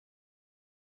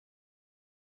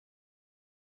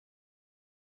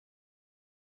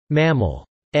mammal,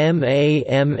 mammal,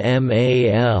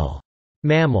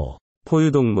 mammal,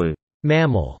 포유동물,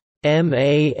 mammal,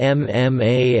 mammal,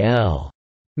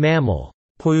 mammal,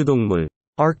 포유동물,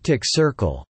 Arctic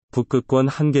Circle, 북극권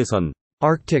한계선,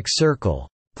 Arctic Circle,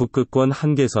 북극권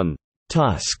한계선,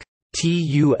 tusk,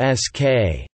 tusk,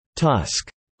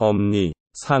 tusk, 엄니,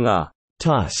 상아,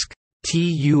 tusk,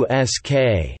 tusk,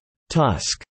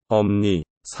 tusk, 엄니,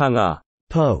 상아,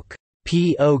 poke,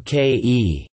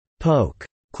 poke, poke,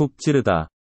 쿡 찌르다,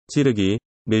 찌르기,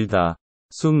 밀다,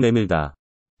 쑥 내밀다,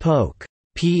 poke,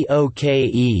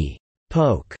 poke,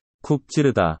 poke, 쿡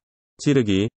찌르다,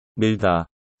 찌르기, 밀다,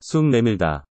 쑥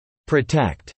내밀다,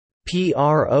 protect,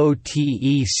 protect,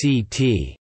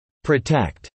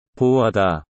 protect,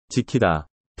 보호하다, 지키다,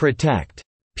 protect,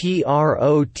 protect,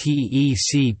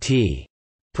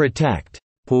 protect,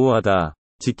 보호하다,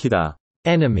 지키다,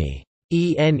 enemy,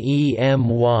 enemy,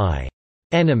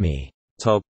 enemy,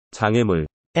 적, 장애물,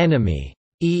 enemy,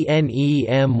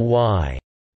 enemy,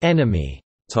 enemy,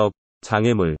 적,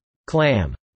 장애물,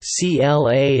 clam,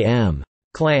 clam,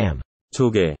 clam,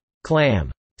 조개, clam,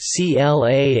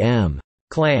 clam,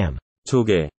 clam,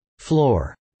 조개,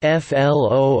 floor,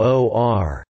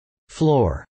 floor,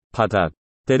 floor, 바닥,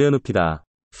 때려눕히다,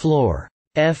 floor,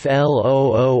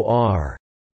 floor,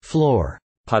 floor,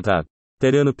 바닥,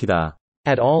 때려눕히다,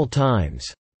 at all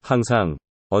times, 항상,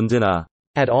 언제나,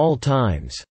 at all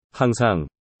times, 항상,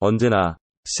 언제나,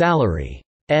 salary,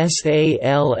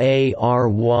 salary,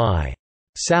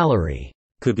 salary,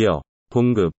 급여,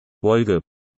 봉급, 월급,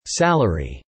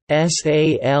 salary,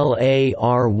 salary,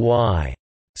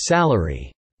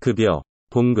 salary, 급여,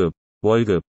 봉급,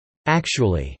 월급,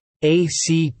 actually,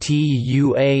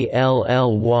 actually,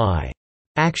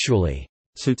 actually,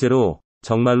 실제로,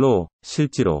 정말로,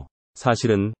 실제로,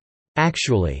 사실은,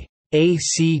 actually,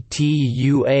 actually,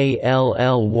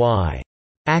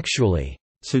 actually,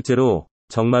 실제로,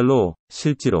 정말로,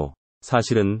 실제로,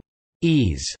 사실은,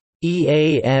 ease,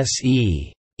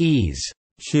 ease, ease,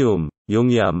 쉬움,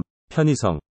 용이함,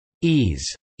 편의성,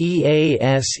 ease,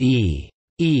 ease,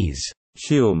 ease,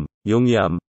 쉬움,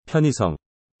 용이함, 편의성,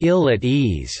 ill at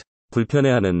ease,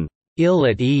 불편해하는, ill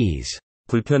at ease,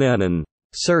 불편해하는,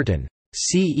 certain,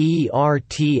 certain,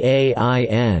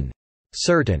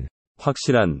 certain,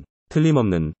 확실한,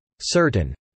 틀림없는,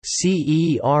 certain,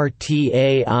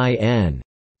 certain,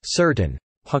 certain,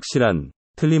 확실한,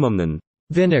 틀림없는,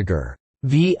 vinegar,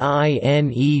 vinegar,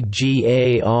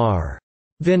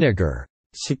 vinegar,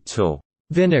 식초,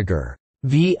 vinegar,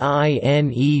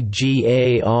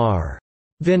 vinegar,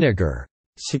 vinegar,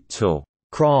 식초,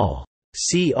 crawl,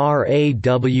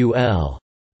 crawl,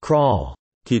 crawl,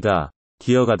 기다,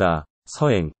 기어가다,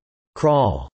 서행,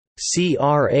 crawl,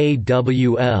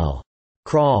 crawl,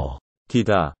 crawl,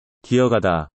 기다,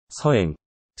 기어가다, 서행,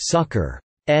 sucker,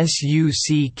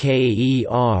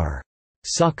 sucker,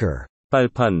 sucker,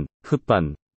 빨판,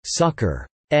 흙반, sucker,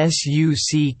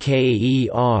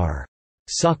 sucker,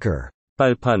 sucker,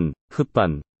 빨판,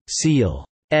 흙반, seal,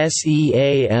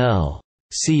 seal,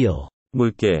 seal,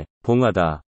 물개,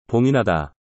 봉하다,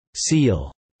 봉인하다,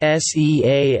 seal,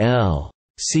 seal,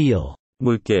 seal,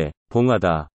 물개,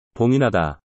 봉하다,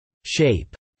 봉인하다,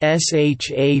 shape,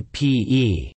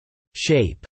 shape,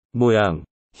 shape, 모양,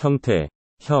 형태,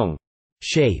 형,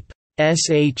 shape,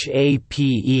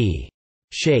 shape,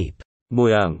 shape,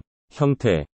 모양,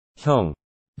 형태, 형,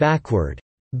 backward,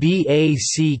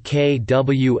 backward,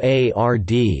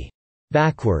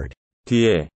 backward,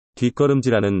 뒤에,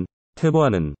 뒷걸음질하는,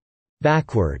 퇴보하는,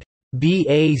 backward,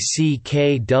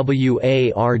 backward,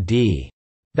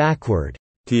 backward,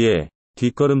 뒤에,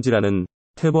 뒷걸음질하는,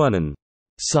 퇴보하는,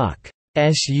 suck,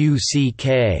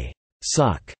 suck,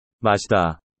 suck,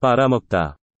 마시다,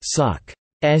 빨아먹다, suck,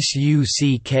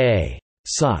 suck,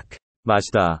 suck,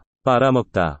 마시다,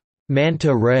 빨아먹다,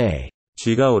 manta ray,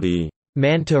 쥐가오리,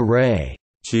 manta ray,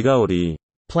 쥐가오리,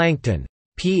 plankton,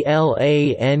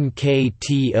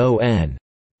 plankton,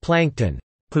 plankton,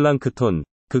 플랑크톤,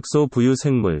 극소부유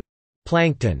생물,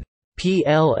 plankton,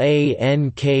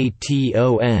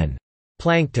 plankton,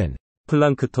 plankton,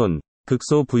 플랑크톤,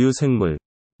 극소부유 생물,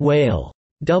 whale,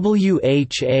 whale,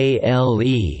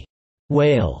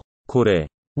 whale, 고래,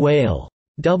 whale,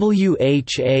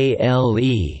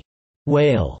 whale,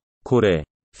 whale, 고래,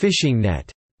 fishing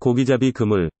net, 고기잡이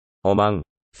그물, 어망,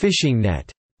 fishing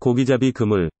net, 고기잡이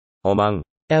그물, 어망,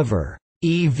 ever,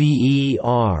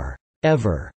 ever,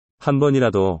 ever, 한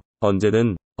번이라도,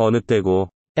 언제든, 어느 때고,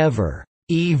 ever,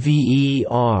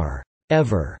 ever,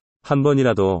 ever, 한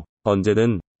번이라도,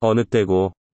 언제든, 어느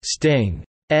때고, sting,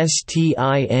 sting,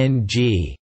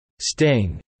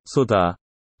 sting, 쏘다,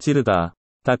 찌르다,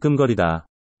 따끔거리다,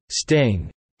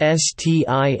 sting,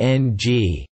 sting,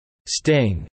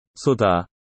 sting, 쏘다,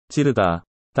 찌르다,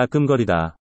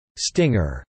 따끔거리다.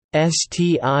 stinger,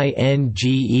 stinger,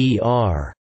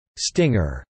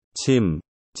 stinger, 침,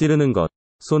 찌르는 것,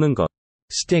 쏘는 것.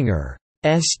 stinger,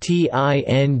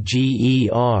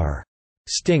 stinger,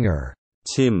 stinger,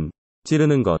 침,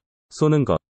 찌르는 것, 쏘는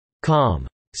것. calm,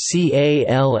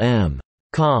 calm,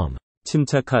 calm,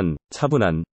 침착한,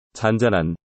 차분한,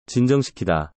 잔잔한,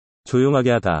 진정시키다,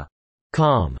 조용하게 하다.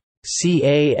 calm,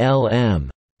 calm,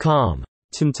 calm,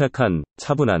 침착한,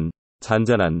 차분한,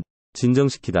 잔잔한,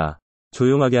 진정시키다,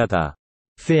 조용하게 하다.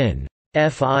 fin,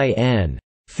 fin,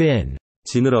 fin,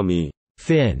 지느러미,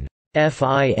 fin,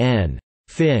 fin,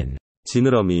 fin,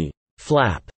 지느러미.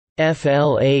 flap,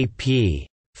 flap,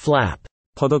 flap,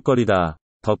 퍼덕거리다,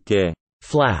 덮개,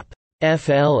 flap,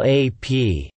 flap,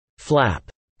 flap,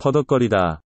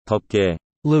 퍼덕거리다, 덮개.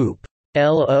 loop,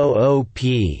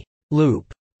 loop, loop,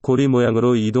 고리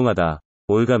모양으로 이동하다,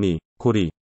 올가미,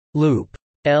 고리. loop,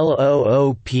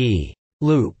 loop,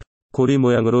 loop, 고리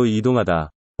모양으로 이동하다,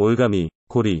 올가미,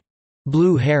 고리.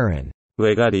 blue heron,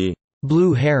 외가리,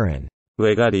 blue heron,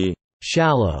 외가리.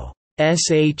 shallow,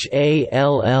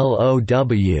 shallow,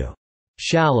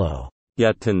 shallow,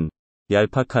 얕은,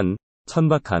 얄팍한,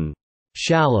 천박한.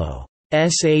 shallow,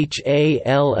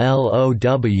 shallow,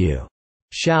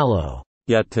 shallow,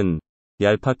 얕은,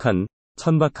 얄팍한,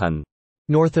 천박한.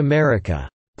 North America,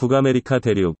 북아메리카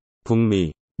대륙,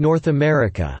 북미. North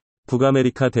America,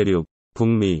 북아메리카 대륙,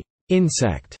 북미.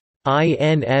 insect,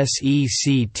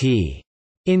 insect,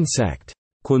 insect,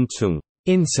 곤충,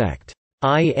 insect,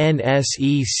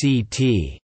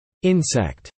 insect,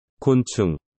 insect,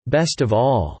 곤충. best of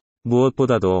all,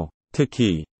 무엇보다도,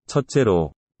 특히,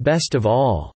 첫째로. best of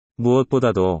all,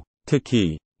 무엇보다도,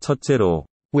 특히, 첫째로.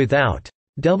 without,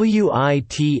 without,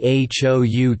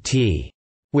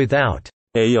 without,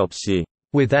 A 없이,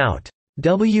 without,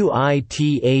 without,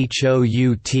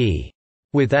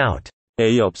 without,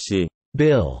 A 없이.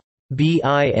 bill,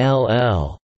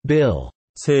 bill, bill,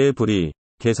 새의 불이,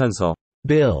 계산서.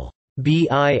 bill,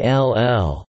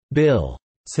 bill, bill,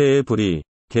 새의 불이,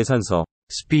 계산서.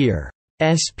 spear,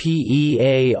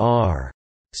 spear,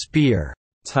 spear,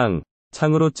 창,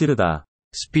 창으로 찌르다.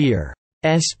 spear,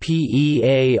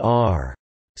 spear,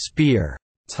 spear,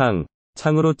 창,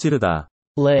 창으로 찌르다.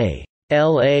 lay,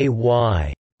 lay,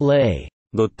 lay,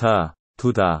 놓다,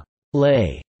 두다.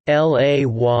 lay, lay,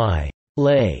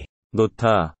 lay,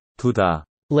 놓다, 두다.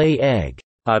 lay egg,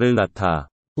 알을 낳다.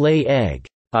 lay egg,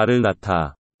 알을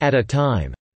낳다. at a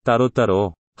time,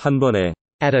 따로따로, 한 번에.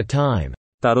 at a time,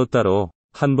 따로따로,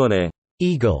 한 번에.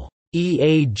 eagle,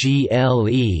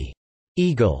 eagle,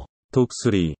 eagle,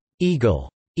 독수리, eagle,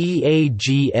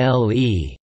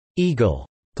 eagle, eagle,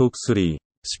 독수리.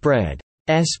 spread,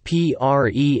 spread,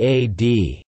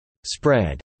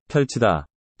 spread, 펼치다,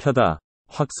 펴다,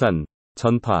 확산,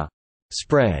 전파.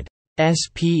 spread,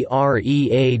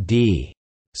 spread,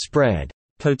 spread,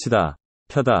 펼치다,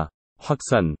 펴다,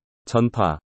 확산,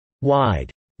 전파.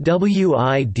 wide,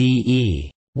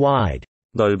 wide, wide,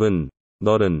 넓은,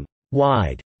 너른.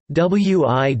 wide,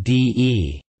 wide,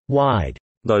 wide,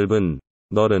 넓은,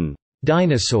 너른.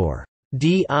 dinosaur,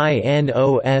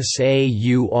 dinosaur,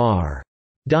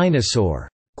 dinosaur,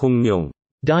 공룡,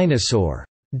 dinosaur,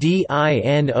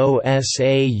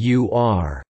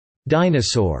 dinosaur,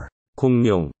 dinosaur,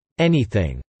 공룡.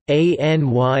 anything, anything,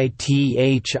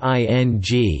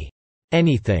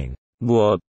 anything,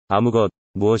 무엇, 아무것,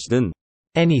 무엇이든.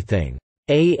 anything,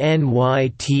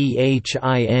 anything,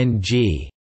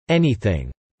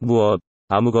 anything, 무엇,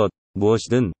 아무것,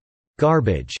 무엇이든.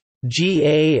 garbage,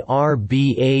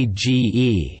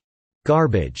 garbage,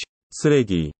 garbage,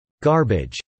 쓰레기,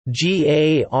 garbage,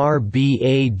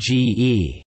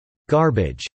 garbage,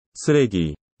 garbage,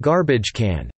 쓰레기. garbage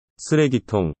can,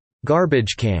 쓰레기통,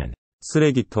 garbage can,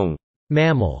 쓰레기통.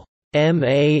 mammal,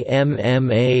 mammal,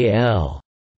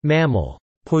 mammal,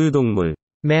 포유동물,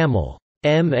 mammal,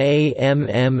 mammal,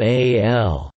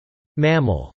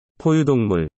 mammal,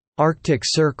 포유동물. Arctic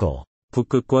Circle,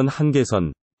 북극권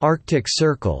한계선, Arctic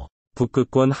Circle,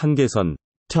 북극권 한계선.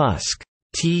 tusk,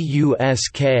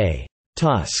 tusk,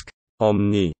 tusk,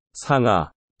 엄니,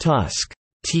 상아, tusk,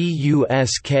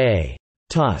 tusk,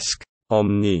 tusk,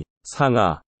 엄니,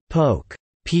 상아. poke,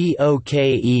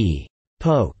 poke,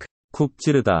 poke, 쿡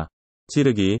찌르다,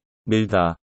 찌르기,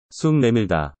 밀다, 쑥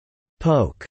내밀다.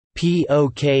 poke,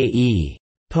 poke,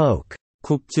 poke,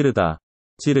 쿡 찌르다,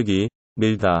 찌르기,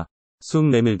 밀다, 쑥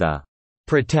내밀다.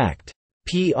 protect,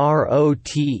 protect,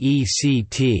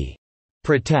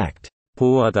 protect,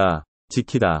 보호하다,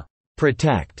 지키다.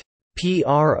 protect,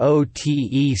 protect,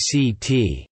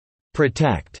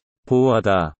 protect,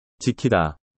 보호하다,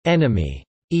 지키다. enemy,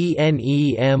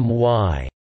 enemy,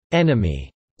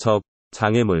 enemy, 적,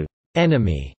 장애물,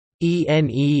 enemy,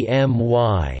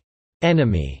 enemy,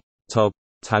 enemy, 적,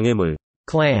 장애물,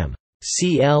 clam,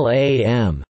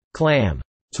 clam, clam,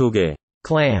 조개,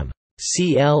 clam,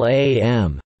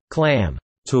 clam, clam,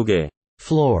 조개,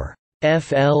 floor,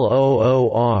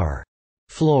 floor,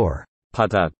 floor,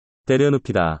 바닥,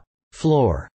 때려눕히다,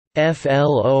 floor,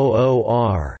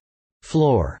 floor,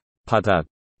 floor, 바닥,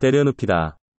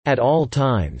 때려눕히다, at all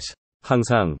times,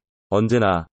 항상,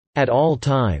 언제나, at all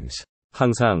times,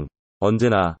 항상,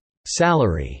 언제나,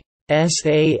 salary,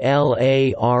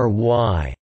 salary,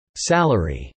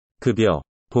 salary, 급여,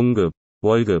 봉급,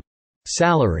 월급,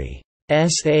 salary,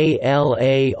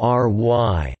 salary,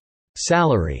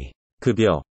 salary,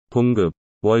 급여, 봉급,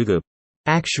 월급,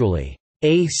 actually,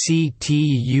 actually,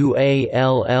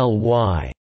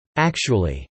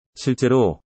 actually,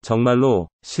 실제로, 정말로,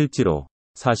 실제로,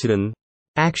 사실은,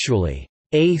 actually,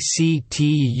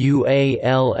 actually,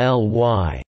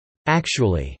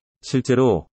 actually,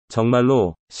 실제로,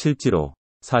 정말로, 실제로,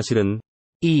 사실은,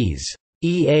 ease,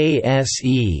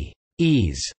 ease,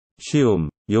 ease, 쉬움,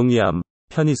 용이함,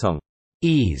 편의성,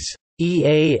 ease,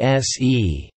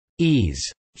 ease,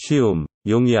 ease, 쉬움,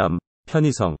 용이함,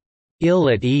 편의성, ill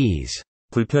at ease,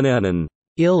 불편해하는,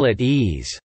 ill at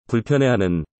ease,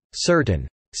 불편해하는, certain,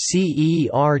 certain,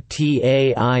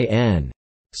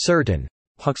 certain,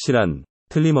 확실한,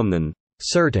 틀림없는,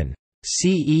 certain,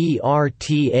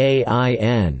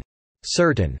 certain,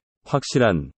 certain,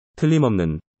 확실한,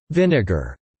 틀림없는,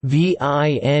 vinegar,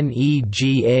 vinegar,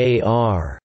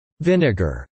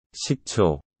 vinegar,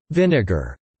 식초,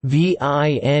 vinegar,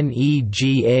 vinegar,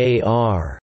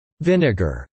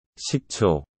 vinegar,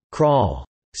 식초, crawl,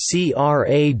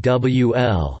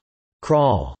 crawl,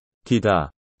 crawl, 기다,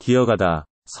 기어가다,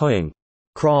 서행,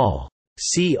 crawl,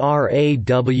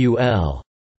 crawl,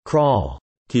 crawl,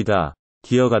 기다,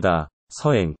 기어가다,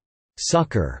 서행,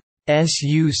 sucker,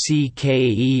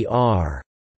 sucker,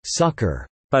 sucker,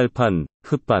 빨판,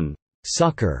 흙반,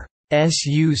 sucker,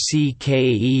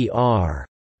 sucker,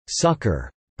 sucker,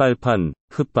 빨판,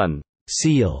 흙반,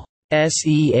 seal,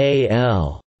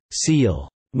 seal, seal,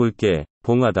 물개,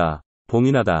 봉하다,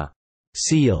 봉인하다,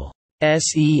 seal,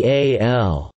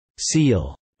 seal,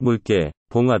 seal, 물개,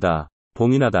 봉하다,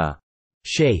 봉인하다,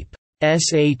 shape,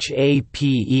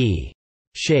 shape,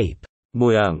 shape,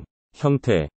 모양,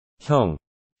 형태, 형,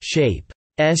 shape,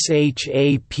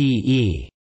 shape,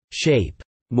 shape,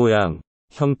 모양,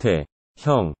 형태,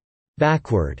 형,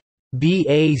 backward,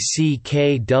 backward,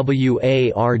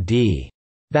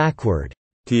 backward,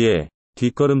 뒤에,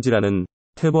 뒷걸음질하는,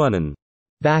 퇴보하는,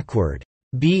 backward,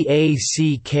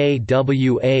 backward,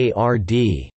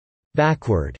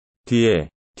 backward, 뒤에,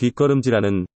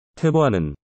 뒷걸음질하는,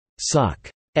 퇴보하는,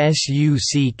 suck,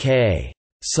 suck,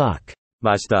 suck,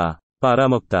 마시다,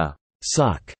 빨아먹다,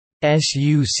 suck,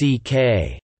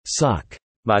 suck, suck,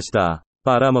 마시다,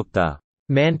 빨아먹다,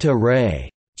 manta ray,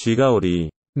 쥐가오리,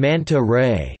 manta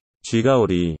ray,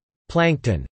 쥐가오리,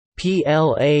 plankton,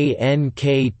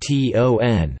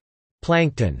 plankton,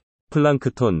 plankton,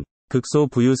 플랑크톤,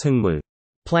 극소부유 생물,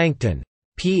 plankton,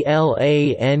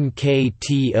 plankton,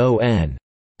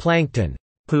 plankton,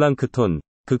 플랑크톤,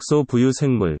 극소부유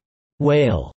생물,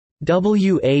 whale,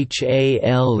 whale,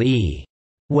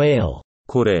 whale,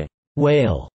 고래,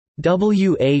 whale, whale,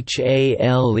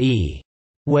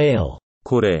 whale,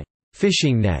 고래,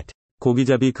 fishing net,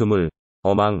 고기잡이 그물,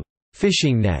 어망,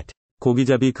 fishing net,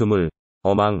 고기잡이 그물,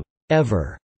 어망,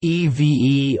 ever,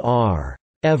 ever,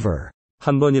 ever,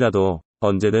 한 번이라도,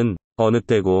 언제든, 어느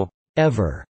때고,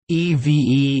 ever,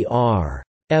 ever,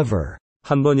 ever,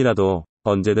 한 번이라도,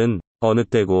 언제든, 어느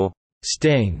때고,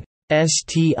 sting,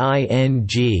 sting,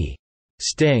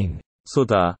 sting,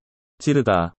 쏘다,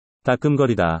 찌르다,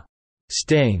 따끔거리다,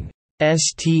 sting,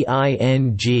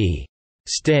 sting,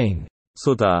 sting,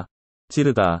 쏘다,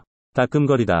 찌르다,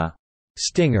 따끔거리다,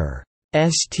 stinger,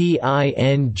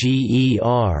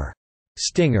 stinger,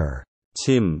 stinger,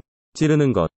 침,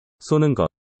 찌르는 것, 쏘는 것,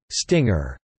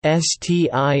 stinger,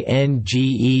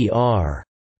 stinger,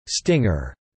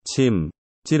 stinger, 침,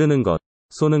 찌르는 것,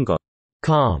 쏘는 것,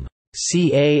 calm,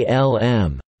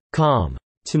 calm, calm,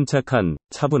 침착한,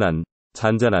 차분한,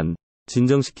 잔잔한,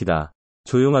 진정시키다,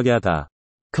 조용하게 하다,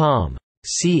 calm,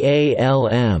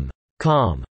 calm,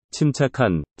 calm,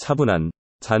 침착한, 차분한,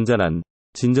 잔잔한,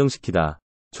 진정시키다,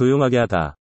 조용하게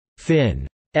하다, fin,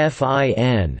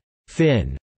 fin,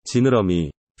 fin,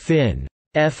 지느러미, fin,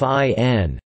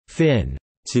 fin, fin,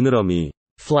 지느러미,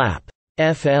 flap,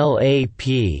 flap,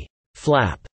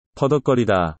 flap,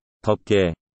 퍼덕거리다,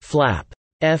 덮개, flap,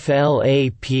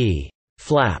 flap,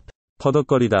 flap,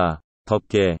 퍼덕거리다,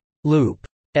 덮개, loop,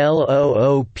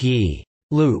 loop,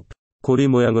 loop, 고리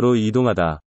모양으로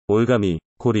이동하다. 올가미,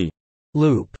 고리.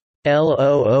 loop,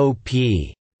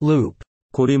 loop, loop,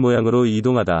 고리 모양으로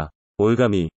이동하다.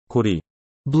 올가미, 고리.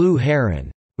 blue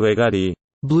heron, 외가리,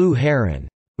 blue heron,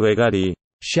 외가리.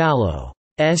 shallow,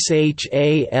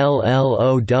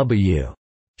 shallow,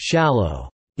 shallow,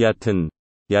 얕은,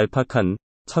 얄팍한,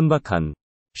 천박한.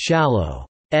 shallow,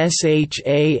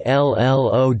 shallow,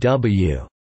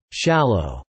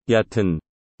 shallow, 얕은,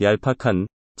 얄팍한,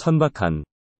 천박한.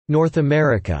 North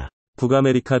America,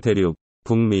 북아메리카 대륙,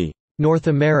 북미. North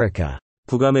America,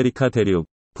 북아메리카 대륙,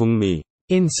 북미.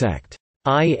 insect,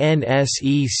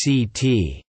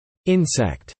 insect,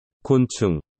 insect,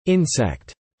 곤충,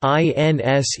 insect,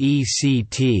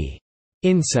 insect,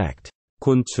 insect,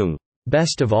 곤충.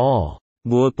 best of all,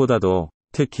 무엇보다도,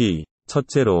 특히,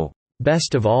 첫째로.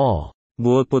 best of all,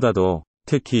 무엇보다도,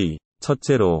 특히,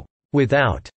 첫째로.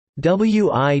 without, without,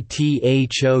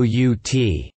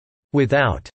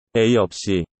 without, A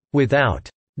없이, without,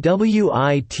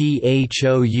 without,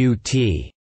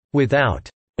 without,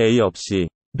 A 없이.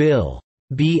 bill,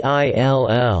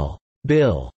 bill,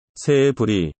 bill, 새의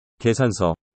불이,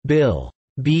 계산서. bill,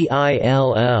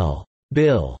 bill,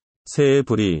 bill, 새의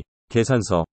불이,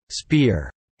 계산서. spear,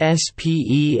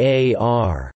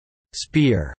 spear,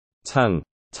 spear, 창,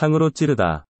 창으로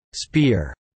찌르다.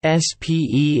 spear,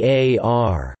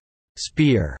 spear,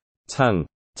 spear, 창,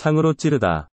 창으로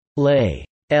찌르다. lay,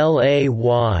 lay,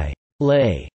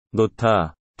 lay,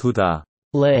 놓다, 두다.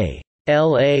 lay,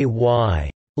 lay,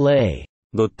 lay,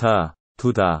 놓다,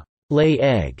 두다. lay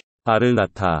egg, 알을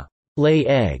낳다. lay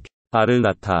egg, 알을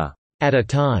낳다. at a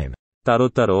time,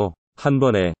 따로따로, 한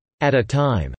번에. at a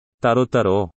time,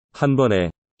 따로따로, 한 번에.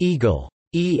 eagle,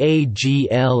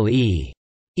 eagle,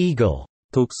 eagle,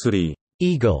 독수리,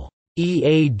 eagle,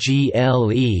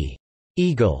 eagle,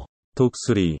 eagle,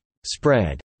 독수리.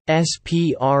 spread,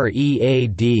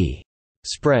 spread,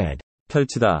 spread,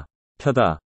 펼치다,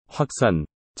 펴다, 확산,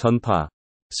 전파.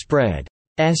 spread,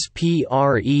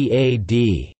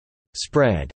 spread,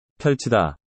 spread,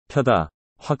 펼치다, 펴다,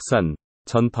 확산,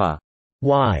 전파.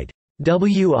 wide,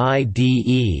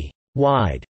 wide,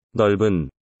 wide, 넓은,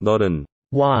 너른.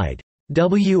 wide,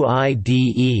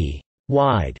 wide,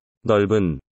 wide,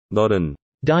 넓은, 너른.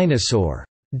 dinosaur,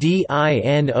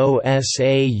 dinosaur,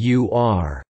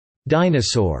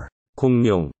 dinosaur,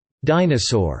 공룡,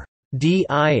 dinosaur,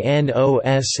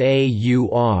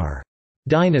 dinosaur,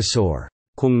 dinosaur,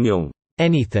 공룡.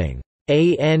 anything,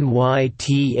 anything,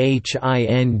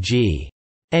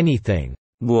 anything,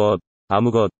 무엇,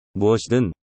 아무것,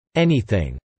 무엇이든.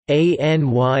 anything,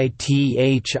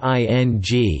 anything,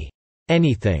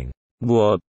 anything,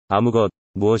 무엇, 아무것,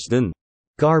 무엇이든.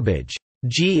 garbage,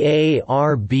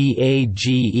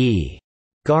 garbage,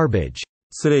 garbage,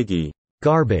 쓰레기,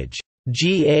 garbage,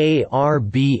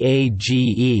 garbage,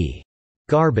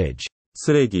 garbage,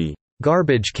 쓰레기.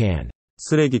 garbage can,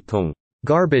 쓰레기통,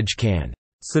 garbage can,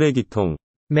 쓰레기통.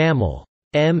 mammal,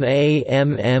 mammal,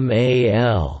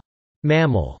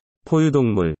 mammal,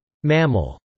 포유동물,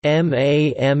 mammal,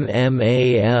 mammal,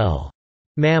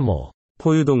 mammal,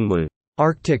 포유동물.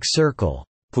 Arctic circle,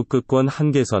 북극권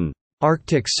한계선,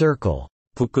 Arctic circle,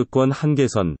 북극권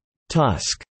한계선.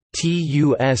 tusk,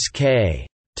 tusk,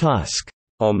 tusk,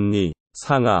 엄니,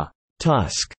 상아,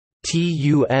 tusk,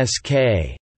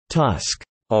 tusk, tusk,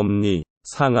 엄니,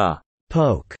 상아.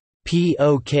 poke,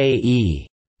 poke,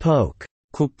 poke,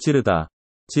 쿡 찌르다,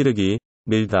 찌르기,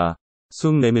 밀다,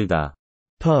 쑥 내밀다.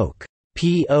 poke,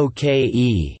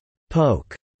 poke,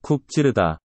 poke, 쿡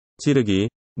찌르다, 찌르기,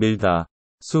 밀다,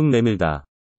 쑥 내밀다.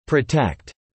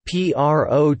 protect, protect,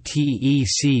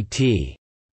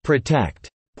 protect,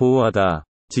 보호하다,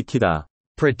 지키다.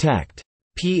 protect,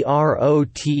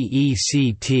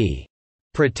 protect,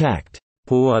 protect,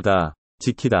 보호하다,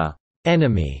 지키다.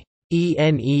 enemy,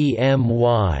 enemy,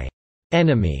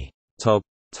 enemy, 적,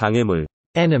 장애물.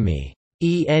 enemy,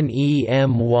 enemy,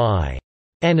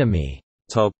 enemy,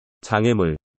 적,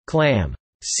 장애물. clam,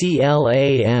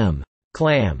 clam,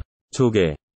 clam,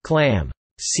 조개, clam,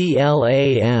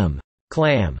 clam,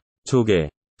 clam, 조개.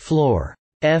 floor,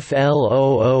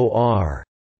 floor,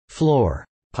 floor,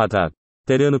 바닥,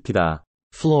 때려눕히다.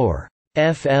 floor,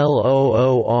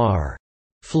 floor,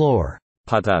 floor,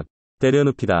 바닥,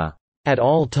 때려눕히다. at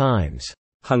all times,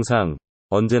 항상,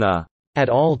 언제나. at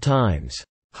all times,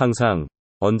 항상,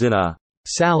 언제나.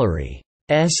 salary,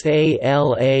 salary,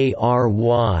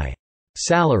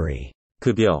 salary,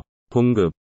 급여,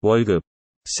 봉급, 월급.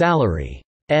 salary,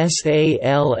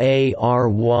 salary,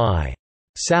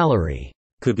 salary,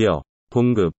 급여,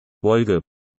 봉급, 월급.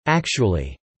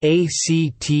 actually,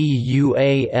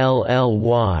 actually,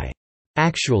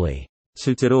 actually,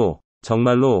 실제로,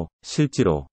 정말로,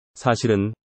 실제로,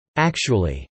 사실은,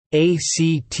 Actually.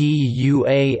 Actually.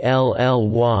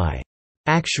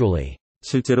 Actually.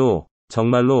 실제로,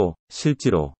 정말로,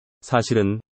 실제로,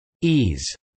 사실은,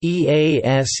 Ease.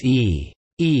 Ease.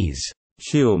 Ease.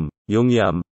 쉬움,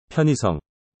 용이함, 편의성,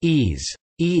 Ease.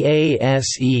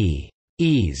 Ease.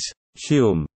 Ease.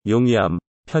 쉬움, 용이함,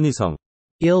 편의성,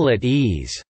 Ill at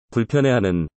ease.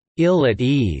 불편해하는, Ill at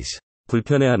ease.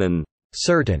 불편해하는,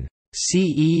 Certain.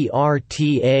 Certain.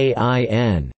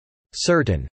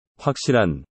 Certain.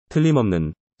 확실한,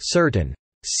 틀림없는, Certain.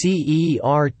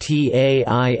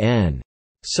 Certain.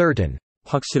 Certain.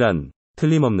 확실한,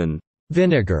 틀림없는,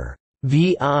 Vinegar.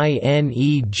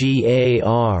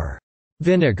 Vinegar.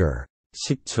 Vinegar.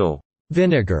 식초,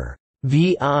 Vinegar.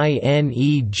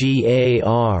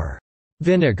 Vinegar.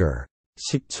 Vinegar.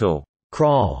 식초,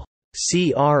 Crawl.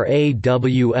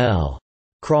 Crawl.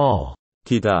 Crawl.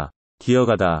 기다,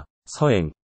 기어가다,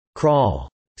 서행, Crawl.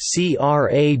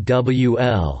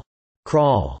 Crawl.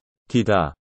 Crawl.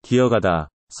 기다, 기어가다,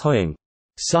 서행,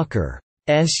 Sucker.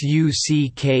 Sucker.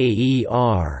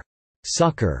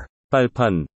 Sucker.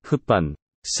 빨판, 흙반,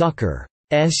 Sucker.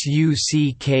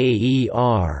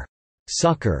 Sucker.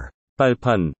 Sucker.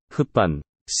 빨판, 흙반,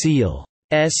 Seal.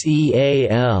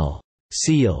 Seal.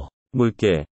 Seal.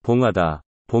 물개, 봉하다,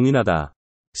 봉인하다,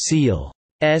 Seal.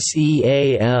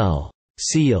 Seal.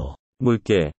 Seal.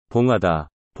 물개, 봉하다,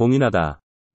 봉인하다,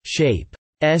 Shape.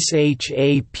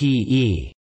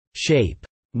 Shape. Shape.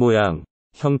 모양,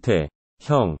 형태,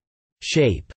 형,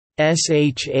 Shape.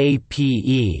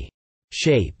 Shape.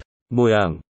 Shape.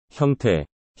 모양, 형태,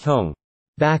 형,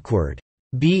 Backward.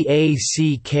 Backward.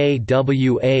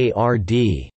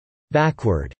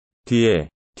 Backward. 뒤에,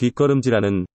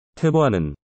 뒷걸음질하는,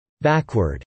 퇴보하는,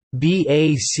 Backward. Backward.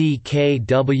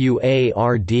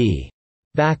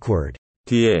 Backward.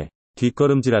 뒤에,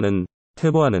 뒷걸음질하는,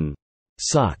 퇴보하는,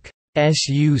 Suck.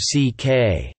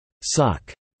 Suck.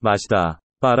 Suck. 마시다,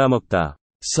 빨아먹다,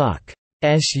 Suck.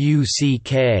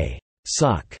 Suck.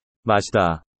 Suck.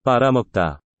 마시다,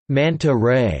 빨아먹다, Manta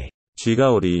ray.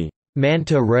 쥐가오리,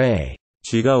 Manta ray.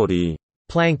 쥐가오리,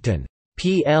 Plankton.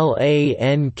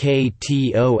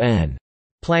 Plankton.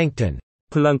 Plankton.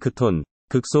 플랑크톤,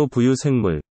 극소부유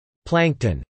생물,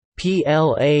 Plankton.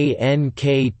 Plankton.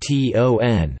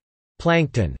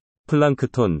 Plankton.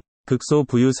 플랑크톤,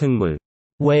 극소부유 생물,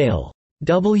 Whale.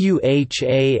 Whale.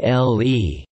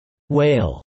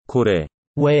 Whale. 고래,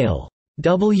 Whale.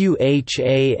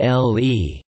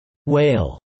 Whale.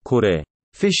 Whale. 고래,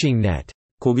 Fishing net.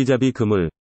 고기잡이 그물,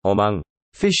 어망,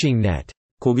 Fishing net.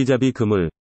 고기잡이 그물,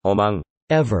 어망,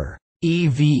 Ever.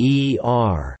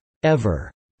 Ever. Ever.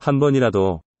 한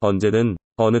번이라도, 언제든,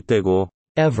 어느 때고,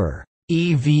 Ever.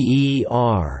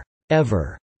 Ever.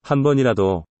 Ever. 한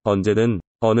번이라도, 언제든,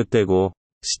 어느 때고,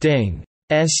 Sting.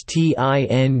 Sting.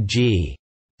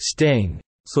 Sting.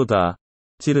 쏘다,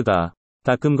 찌르다,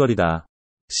 따끔거리다,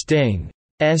 Sting.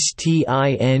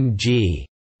 Sting.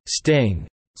 Sting.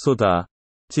 쏘다,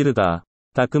 찌르다,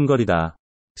 따끔거리다,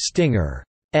 Stinger.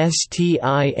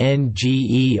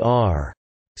 Stinger.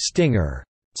 Stinger.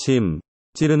 침,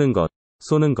 찌르는 것,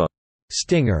 쏘는 것,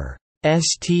 Stinger.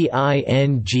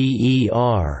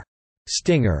 Stinger.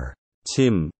 Stinger.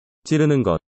 침, 찌르는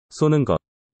것, 쏘는 것,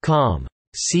 Calm.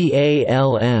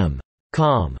 Calm.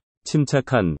 Calm.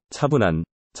 침착한, 차분한,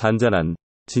 잔잔한,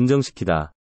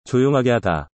 진정시키다, 조용하게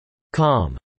하다,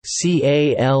 Calm.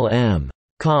 Calm.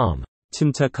 Calm.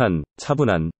 침착한,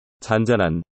 차분한,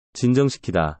 잔잔한,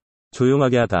 진정시키다,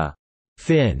 조용하게 하다,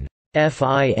 Fin.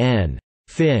 Fin.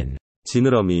 Fin.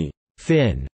 지느러미,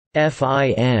 Fin.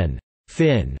 Fin.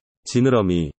 Fin.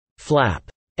 지느러미, Flap.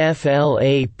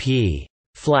 Flap.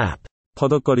 Flap.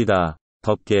 퍼덕거리다,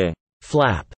 덮개,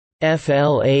 Flap.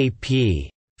 Flap.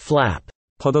 Flap.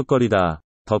 퍼덕거리다,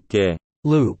 덮개,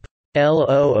 Loop.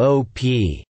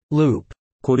 Loop. Loop.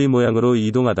 고리 모양으로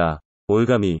이동하다,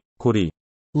 올가미, 고리,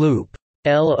 Loop.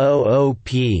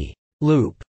 Loop.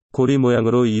 Loop. 고리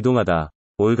모양으로 이동하다,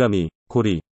 올가미,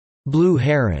 고리, Blue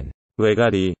heron.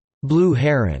 외가리, Blue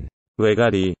heron.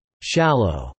 외가리,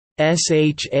 Shallow.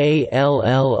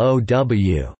 Shallow.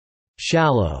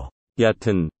 Shallow.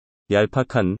 얕은,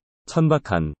 얄팍한,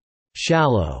 천박한,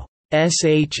 Shallow.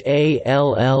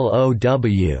 Shallow.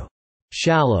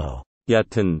 Shallow.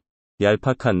 얕은,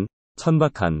 얄팍한,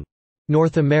 천박한,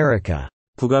 North America.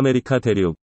 북아메리카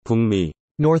대륙, 북미,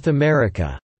 North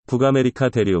America. 북아메리카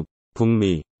대륙,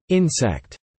 북미,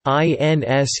 Insect.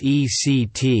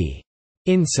 Insect.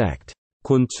 Insect.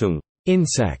 곤충,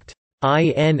 Insect.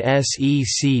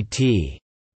 Insect.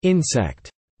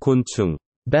 Insect. 곤충,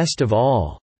 Best of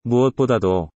all.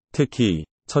 무엇보다도, 특히,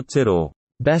 첫째로,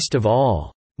 Best of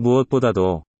all.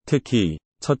 무엇보다도, 특히,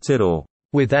 첫째로,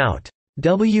 without,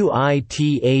 without,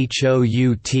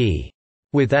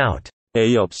 without,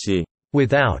 A 없이,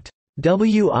 without,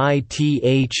 without,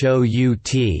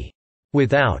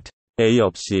 without, A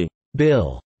없이,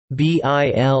 bill,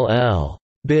 bill,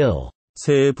 bill,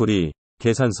 새의 불이,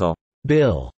 계산서,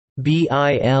 bill,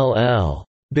 bill,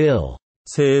 bill,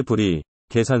 새의 불이,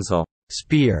 계산서,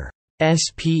 spear,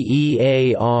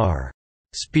 spear,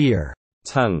 spear,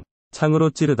 창, 창으로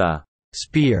찌르다,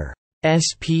 spear,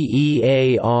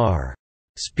 spear,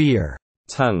 spear,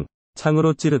 창,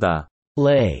 창으로 찌르다,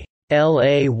 lay,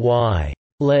 lay,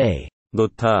 lay,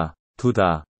 놓다,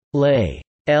 두다, lay,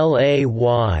 lay,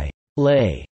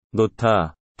 lay,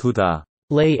 놓다, 두다,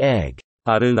 lay egg,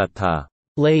 알을 낳다,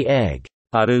 lay egg,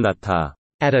 알을 낳다,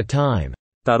 at a time,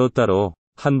 따로따로,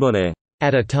 한 번에,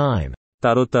 at a time,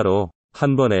 따로따로,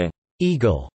 한 번에,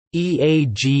 eagle,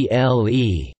 eagle,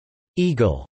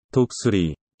 eagle,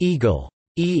 독수리, eagle,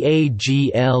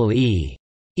 eagle,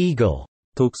 eagle,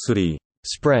 독수리,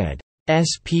 spread,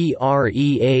 spread,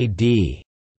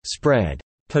 spread,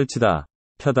 펼치다,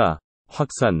 펴다,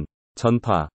 확산,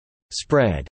 전파,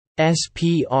 spread,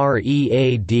 spread,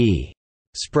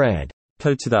 spread,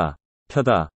 펼치다,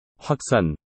 펴다,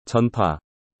 확산, 전파,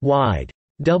 wide,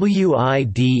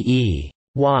 wide,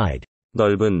 wide,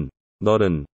 넓은,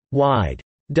 너른, wide,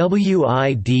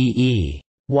 wide,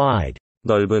 wide,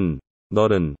 넓은,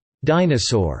 너른,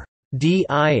 dinosaur,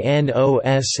 dinosaur,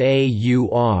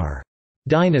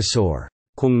 dinosaur,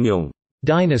 공룡,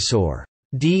 dinosaur,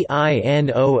 dinosaur,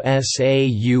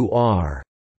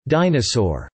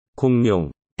 dinosaur,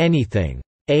 공룡, anything,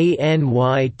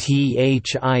 anything,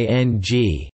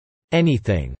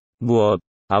 anything, 무엇,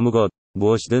 아무것,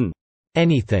 무엇이든,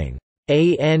 anything,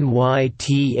 anything,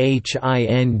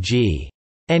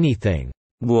 anything,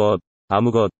 무엇,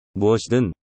 아무것,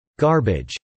 무엇이든,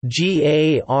 garbage,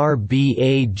 garbage,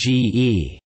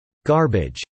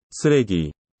 garbage,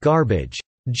 쓰레기, garbage,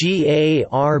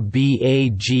 garbage,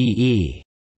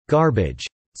 garbage,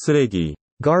 쓰레기,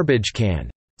 garbage can,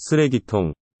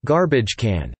 쓰레기통, garbage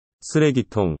can,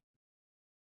 쓰레기통,